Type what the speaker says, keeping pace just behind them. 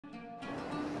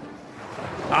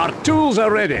Our tools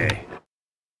are ready.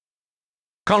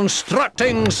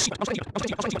 Constructing.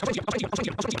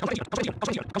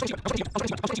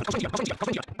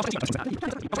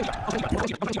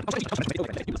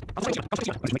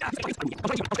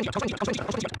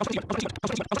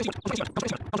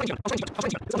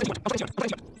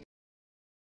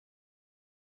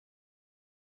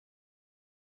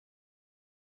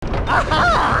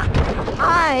 Aha!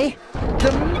 I,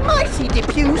 the mighty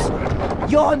Diffuse,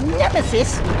 your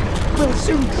nemesis, will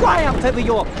soon triumph over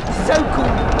your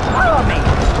so-called army.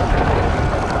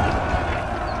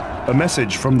 A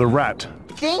message from the rat.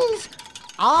 Things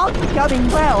aren't going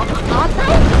well, are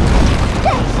they?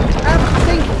 Yes, I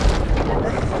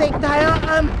think they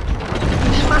are,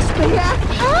 must be,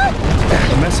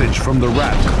 A message from the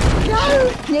rat. No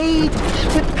need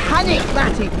to panic,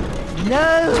 Ratty.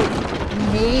 No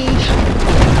need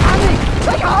to panic.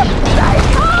 They can't!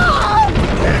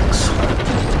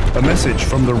 Excellent. A message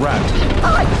from the rat.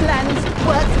 My plans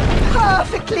work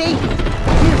perfectly.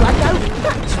 You are no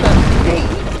match for me.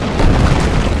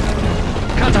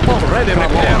 Catapult ready,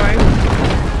 repairing.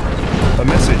 A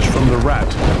message from the rat.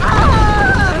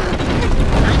 Ah!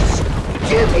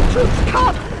 Stupid troops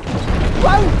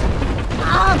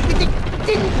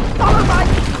didn't follow my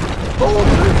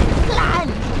foolproof plan.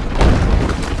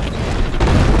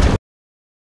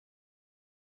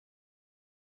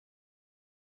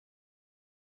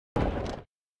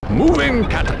 Moving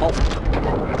catapult.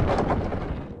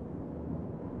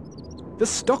 The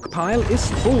stockpile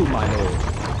is full, my lord.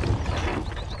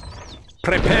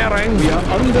 Preparing. We are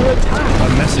under attack.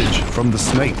 A message from the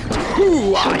snake.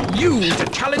 Who are you to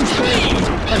challenge me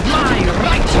and my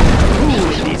right to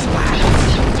rule in these lands?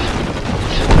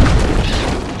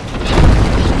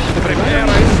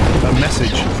 Preparing. A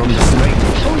message from the snake.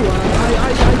 Oh,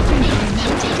 I think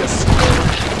I just...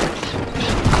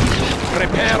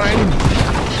 Preparing.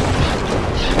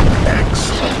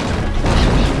 Excellent.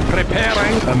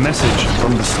 Preparing. A message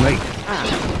from the snake.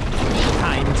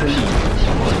 Time to leave.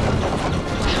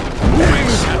 Moving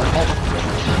catapult.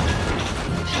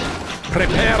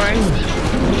 Preparing.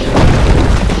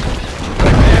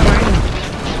 Preparing.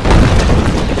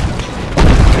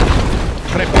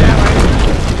 Preparing.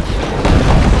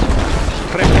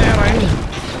 Preparing.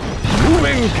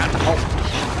 Moving catapult.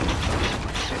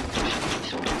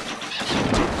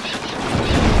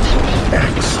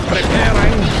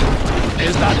 Preparing.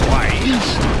 Is that wise?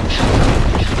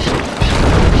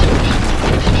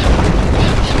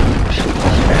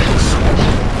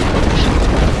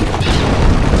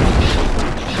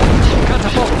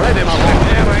 Catapult ready, my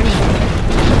preparing.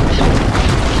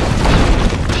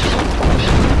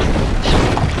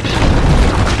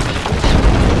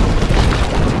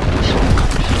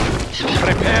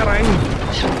 Preparing.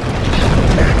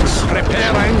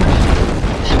 Preparing.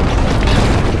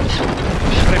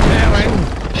 Preparing.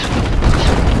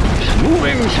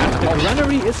 Moving The catapult.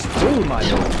 granary is full, my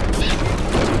lord.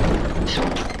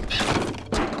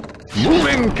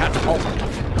 Moving catapult.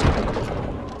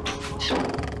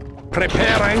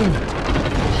 Preparing.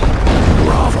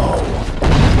 Bravo.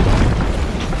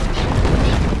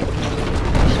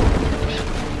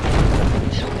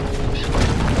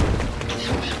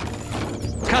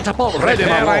 Catapult ready,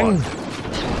 my lord.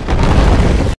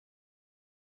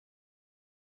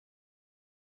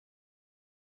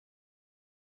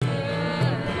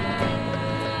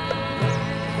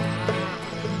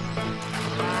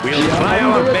 We'll try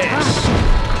our best.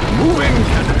 Moving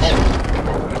catapult.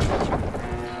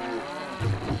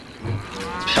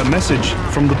 A message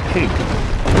from the pig.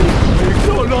 It's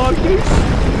not like this.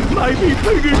 Maybe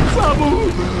pig in trouble.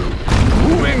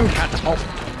 Moving catapult.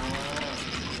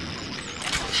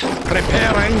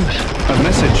 Preparing. A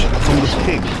message from the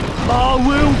pig. I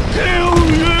will kill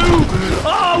you.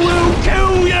 I will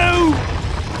kill you.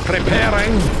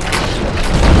 Preparing.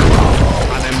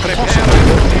 And then preparing.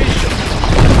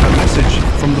 A message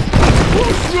from the pig.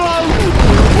 What's wrong?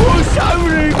 What's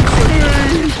happening to me?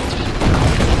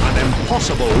 An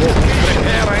impossible location.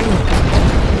 Preparing.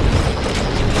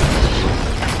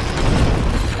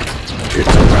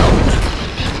 It's around.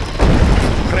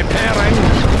 Preparing.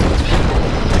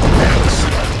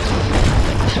 Excellent.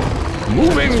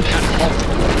 Moving catapult.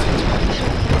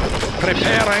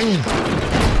 Preparing.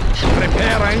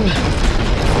 Preparing.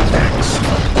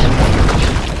 Excellent.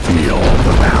 Feel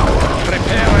the power.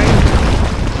 Preparing.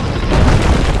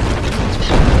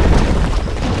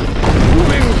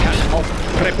 Moving catapult.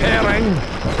 Preparing.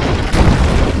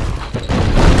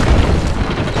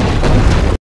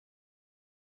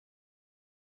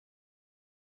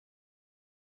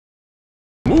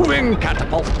 Moving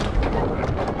catapult.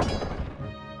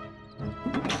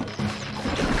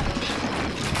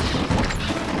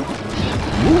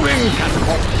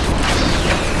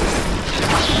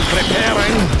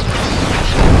 Preparing.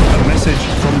 A message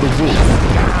from the wolf.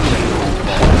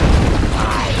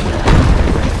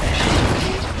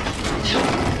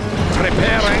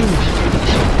 Preparing.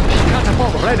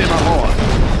 Catapult ready, my lord.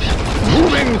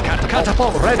 Moving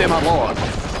catapult ready, my lord.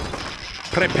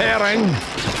 Preparing.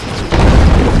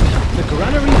 The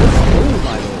granary is full,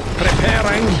 my lord.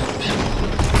 Preparing.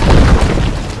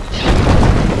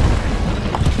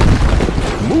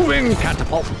 Moving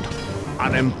catapult.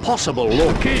 An impossible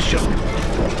location.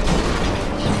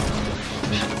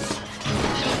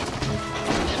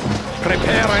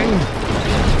 Preparing.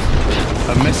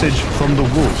 A message from the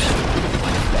wolf.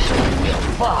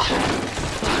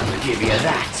 I'll give you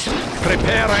that.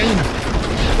 Preparing.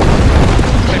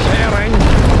 Preparing.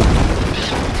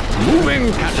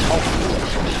 Moving catapult.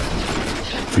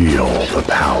 Feel the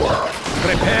power.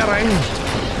 Preparing.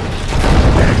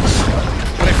 Excellent.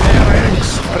 Preparing.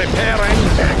 Excellent. Preparing.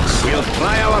 Excellent. We'll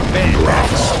try our best.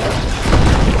 Bravo.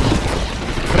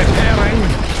 Preparing.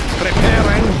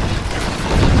 Preparing.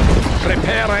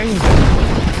 Preparing.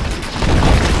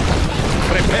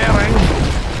 Preparing.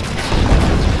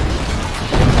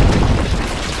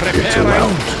 It's a Preparing.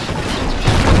 rout.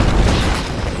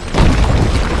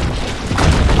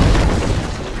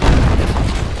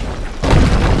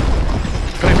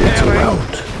 It's a Preparing.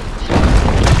 rout.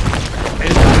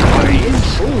 Is that right?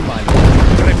 Full, my lord.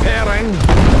 Preparing.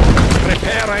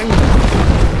 Preparing.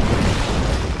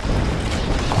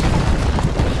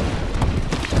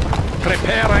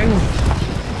 Preparing.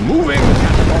 Moving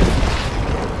catapult.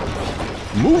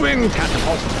 Moving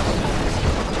catapult.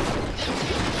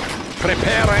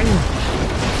 Preparing.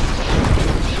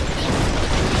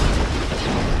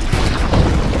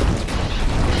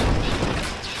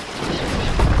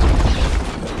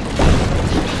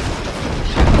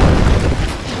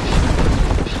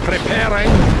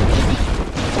 Preparing.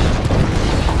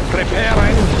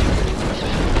 Preparing.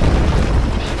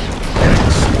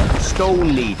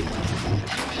 Stone needed.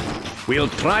 We'll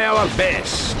try our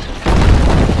best.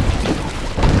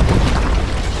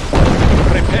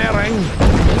 Preparing.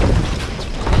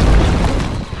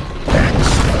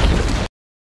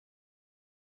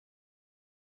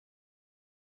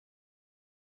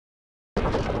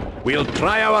 We'll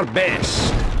try our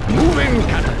best. Moving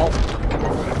catapult.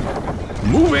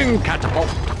 Moving catapult.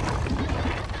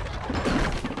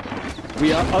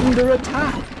 We are under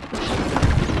attack.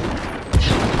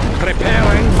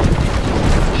 Preparing.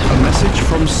 A message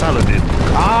from Saladin.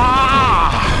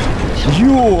 Ah!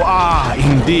 You are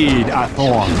indeed a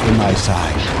thorn in my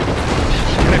side.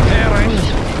 Preparing.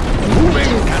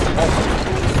 Moving catapult.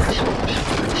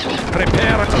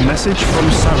 Prepare. A message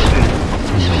from Saladin.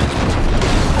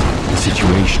 The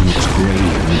situation looks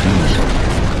grave indeed.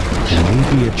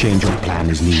 Maybe a change of plan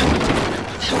is needed.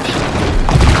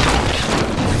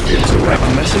 It's a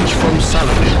message from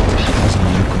Saladin. As I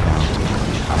look about,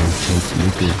 I take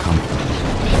little comfort.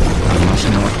 I must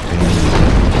not fail.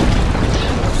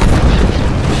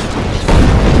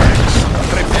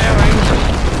 Preparing.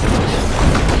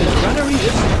 The granary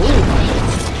is full, my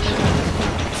lord.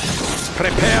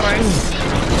 Preparing.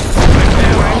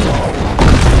 Preparing.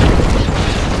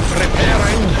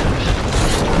 Preparing.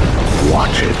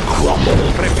 Watch it crumble.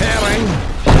 Preparing.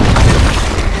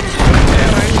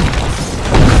 Preparing.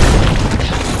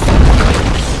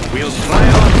 We'll try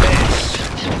our best.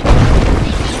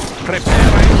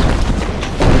 Preparing.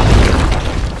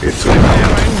 It's a rout.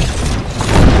 Preparing.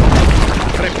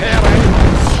 Preparing.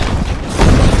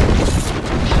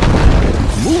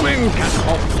 Moving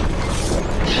catapult.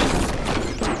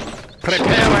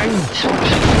 Preparing.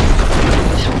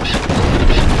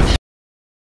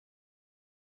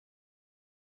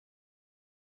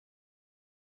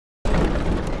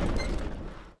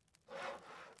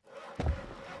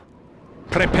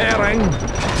 Preparing.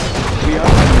 We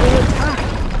are under attack.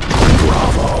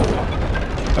 Bravo.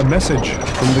 A message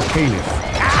from the Caliph.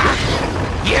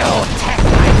 You test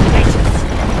my patience.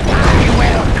 I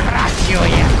will crush you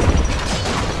yet.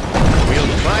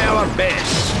 We'll try our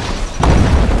best.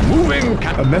 Moving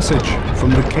A message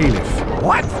from the Caliph.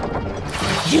 What?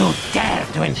 You dare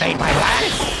to invade my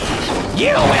land?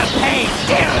 You will pay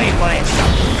dearly for it.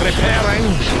 Preparing.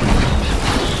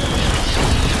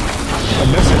 A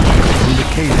message from the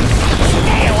Caliph.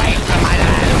 Stay away from my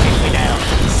land, infidel.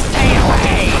 Stay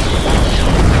away.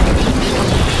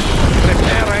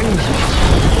 Preparing.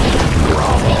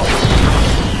 Bravo.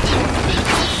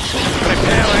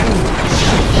 Preparing.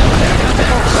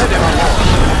 Ready, my lord.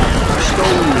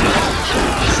 Stone.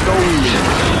 Stone.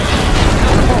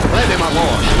 Ready, my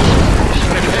lord.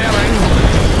 Preparing.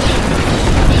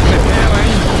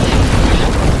 Preparing.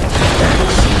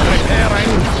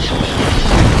 Preparing.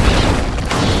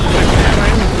 Preparing.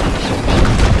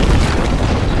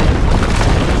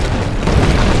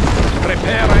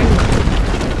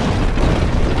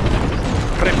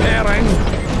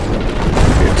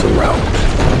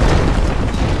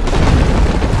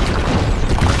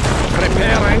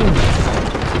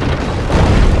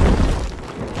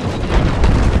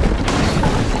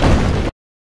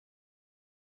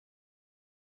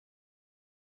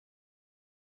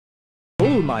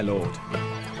 my lord.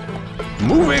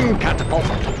 Moving catapult.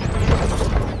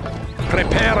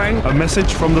 Preparing. A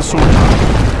message from the Sultan.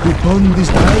 The pond is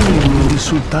dying in the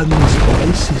Sultan's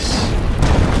oasis.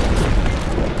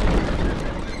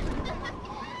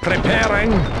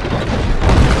 Preparing.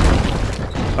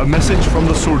 A message from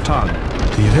the Sultan.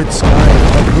 The red sky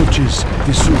approaches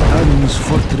the Sultan's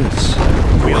fortress.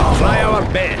 We'll try our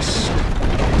best.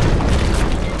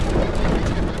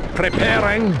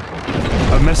 Preparing.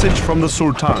 A message from the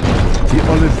Sultan. The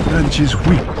olive branches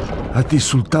weep at the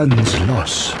Sultan's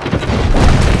loss.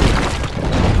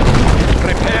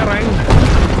 Preparing.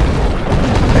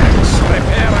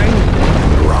 Preparing.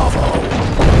 Bravo.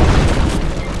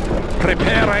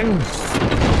 Preparing.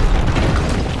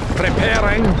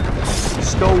 Preparing.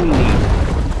 Stone lead.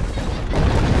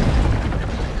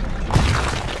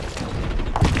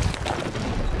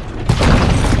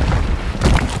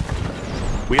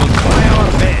 We'll try our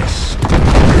best.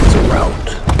 It's a rout.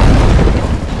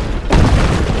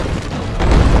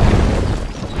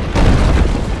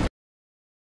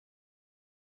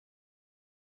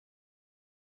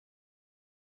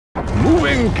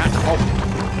 Moving catapult.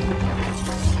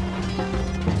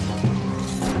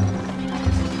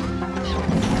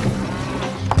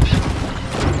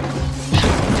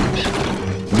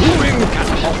 Moving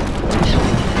catapult.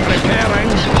 Preparing.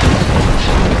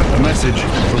 A message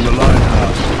from the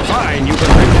Lionheart. Fine, you can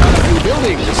bring down a few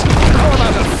buildings. How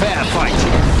about a fair fight?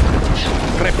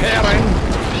 Preparing.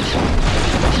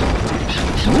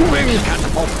 Moving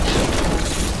catapult.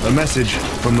 A message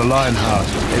from the Lionheart.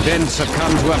 Events have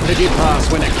come to a pretty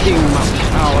pass when a king must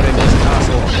cower in his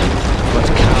castle. But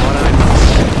cower I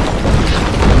must.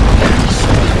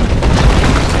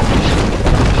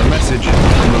 A message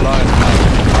from the Lionheart.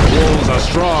 Our walls are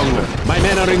strong. My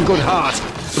men are in good heart.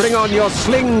 Bring on your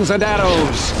slings and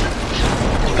arrows.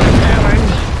 Preparing.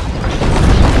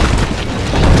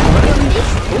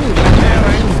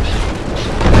 Preparing.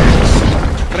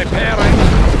 Preparing.